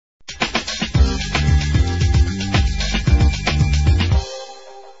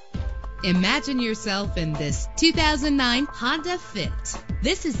Imagine yourself in this 2009 Honda Fit.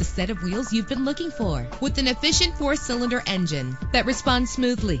 This is the set of wheels you've been looking for, with an efficient 4-cylinder engine that responds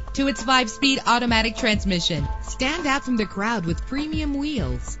smoothly to its 5-speed automatic transmission. Stand out from the crowd with premium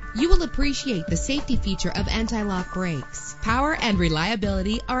wheels. You will appreciate the safety feature of anti-lock brakes. Power and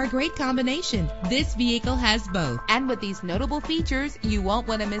reliability are a great combination. This vehicle has both. And with these notable features, you won't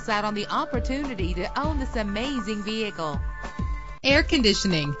want to miss out on the opportunity to own this amazing vehicle. Air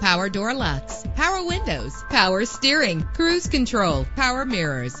conditioning, power door locks, power windows, power steering, cruise control, power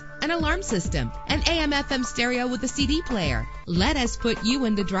mirrors, an alarm system, an AM/FM stereo with a CD player. Let us put you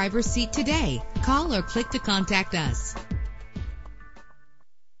in the driver's seat today. Call or click to contact us.